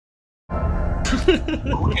เ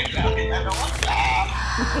ห็นแล้วน้องแล้ว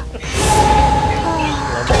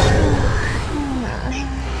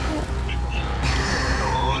โด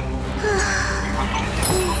นมันต้อง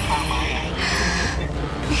ฆ่าไม้อะ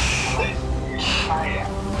อะไรใช่อะ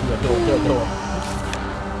เดือดโดน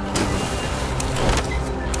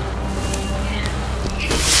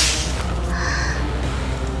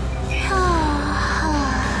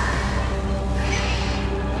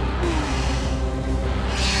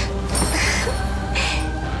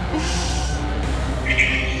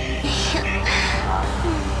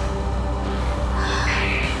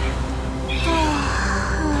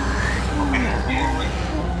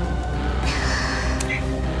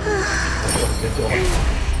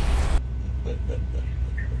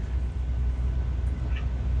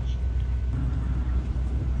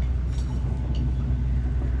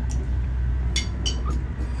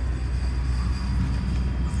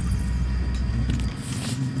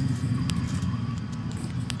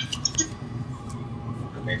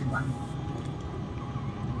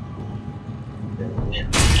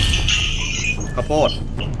ข้าวโพด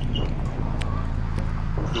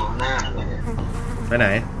ดูหน้าเลยไปไหน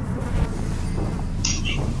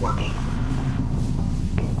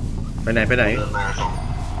ไปไหนเดินมา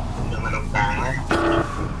เดินมาตรงกลางเลย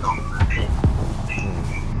สองไม้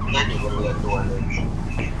น่าอยู่บนเรือตัวนึง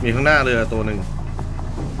มีข้างหน้าเรือตัวหนึ่ง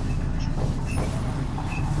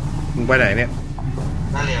มึงไปไหนเนี่ย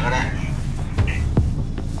หน้าเรือก็ได้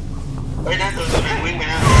เฮ้ยหน้าตัวนึงวิ่งไป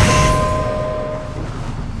นะ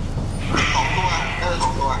สองตัวเอ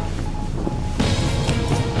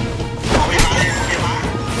าไป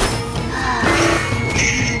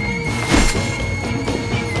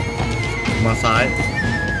มาซ้าย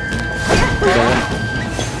โดน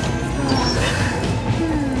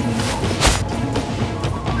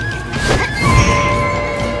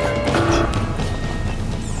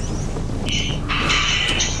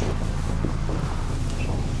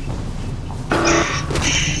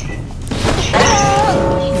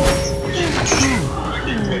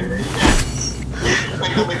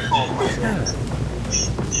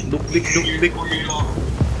ดุกดิก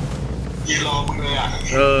ยืนรอมึงเลยอ่ะ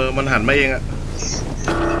มันหันมาเองอ่ะ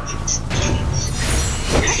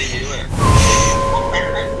ไม่ตีด้วยแ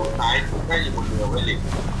ม่งสุดท้ายแม่งอยู่บนเรือไว้ลิ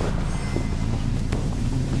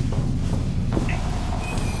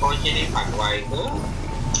ตอนที่นี่ผ่านไว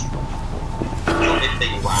ต้องไปตี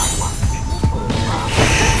วางว่ะ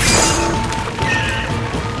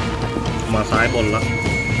มาซ้ายบนละ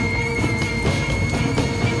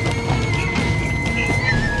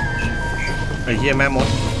ไอ้เหี้ยแม่มด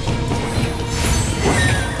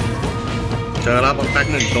เจอแล้วบนแพ็ก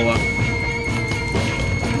หนึ่งตัว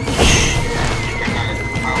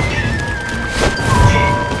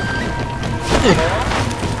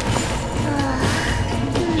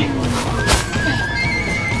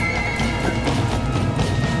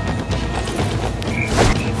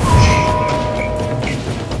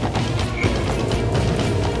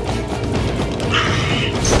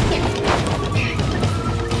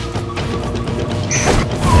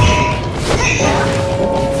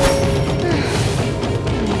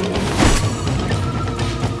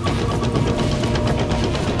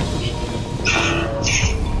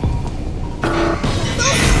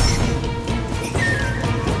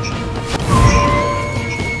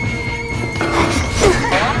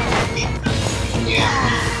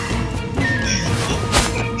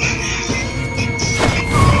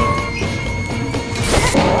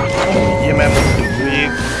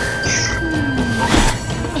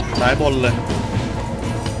ซ้ายบนเลย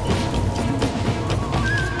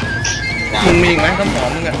มึงมีอีกไหมน้ำหอม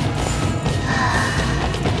มึงอะ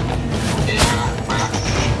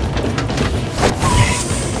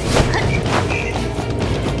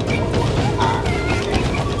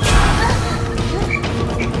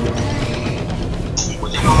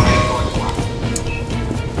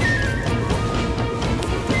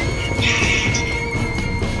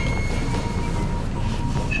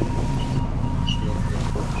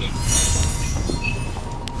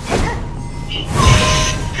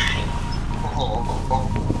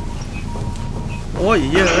โอ้ย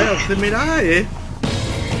เยอะเลยออกขึ้นไม่ได้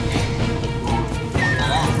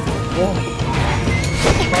โอ้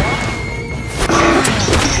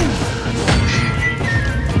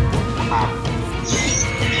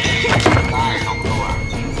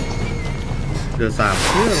เดือด3 เค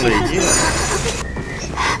รื่องเลยเยอะ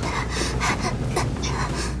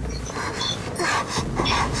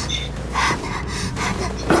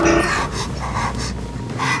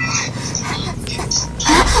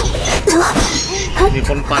มี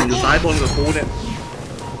คนปั่นอยู่ซ้ายบนกับกูเนี่ย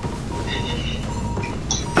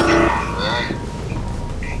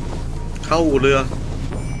ข เข้าเรือ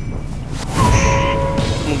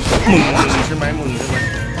มึงใช่ไหมมึงใช่ไหม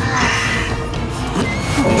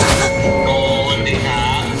โดนสิครั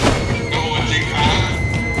บโดนสิครับ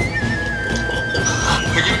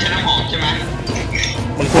เมื่อกี้ใช้น้ำหอมใช่ไหม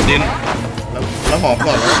มันขุดดินแล้วหอม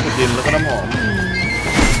ก่อนแล้วขุดดินแล้วก็น้ำหอม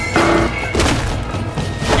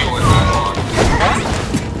โดนมาก่อน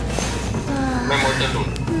ไม่หมดจะหลุด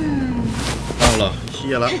เอาเหรอเ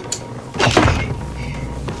ชี่ยแล้ว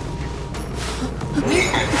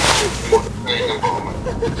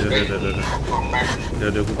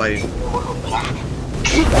เดี๋ยวกูไป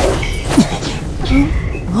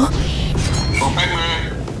บอกแป้งมา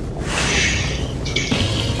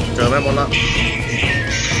เจอแม่มดละ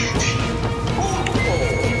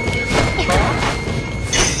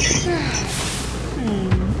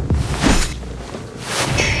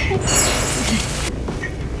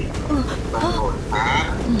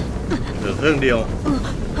เหลือเครื่องเดียว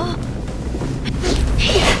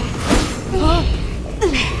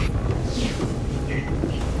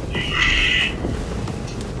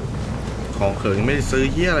ของเขิงยังไม่ได้ซื้อ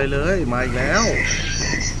เหี้ยอะไรเลยมาอีกแล้ว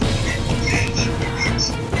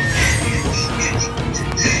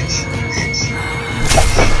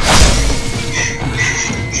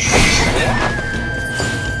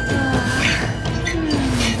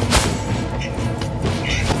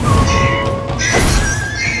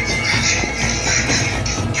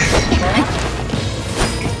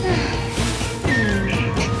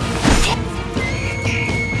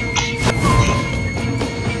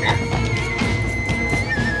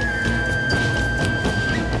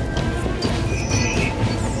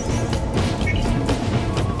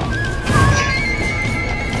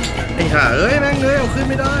หาเอ้ยแม่งเลยเอาขึ้น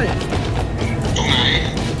ไม่ได้ตรงไหน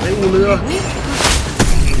ในอู่เรือ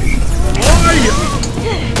โอ้ย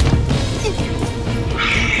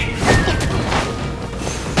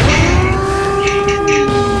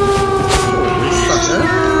สัตว์เอ้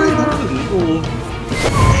ยมาถึงกู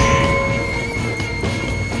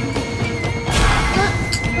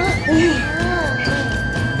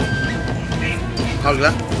เอาอีกแ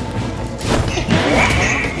ล้ว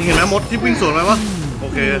มึงเห็นไหมมดที่วิ่งสวนไหมวะโอ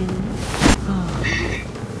เค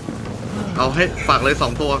เอาให้ฝากเลย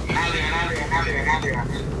2ตัว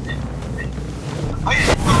เฮ้ย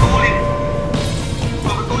ประตูเลยเ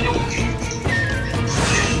ปิดประตูอยู่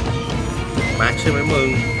แม็กใช่ไหมมึง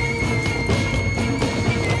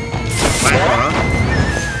แม็กเหรอ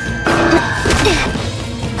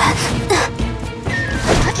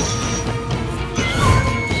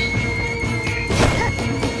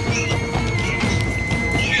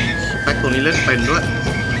แม็กตัวนี้เล่นเป็นด้วย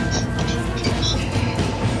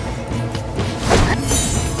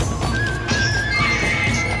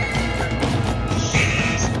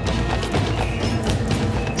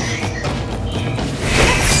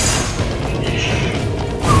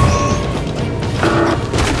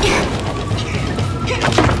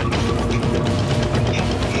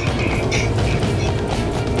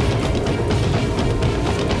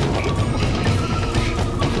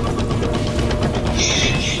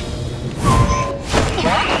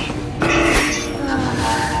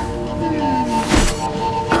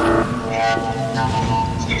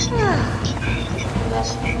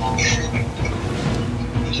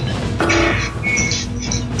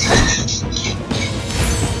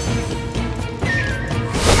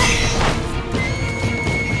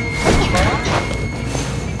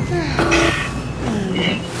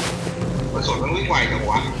มันวิ่งไวจัง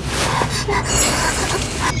วะ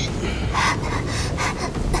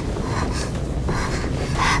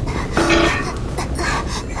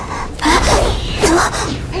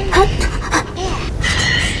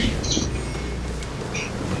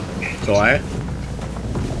สวย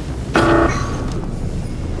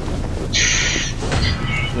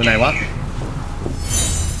อยู่ไหนวะ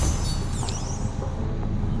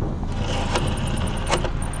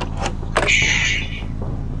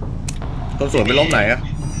ต้นสวนไปล้มไหนอะ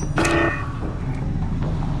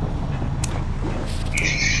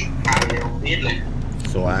นิดเลย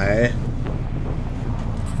สวย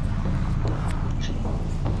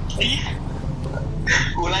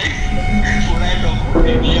กูไล่ตัวคน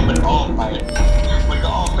นี้มันอ้อมไปมันก็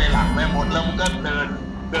อ้อมไปหลังแม่มดแล้วมันก็เ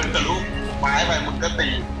ดินทะลุไม้ไปมันก็ตี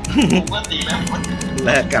แม่มดแล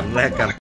กกัน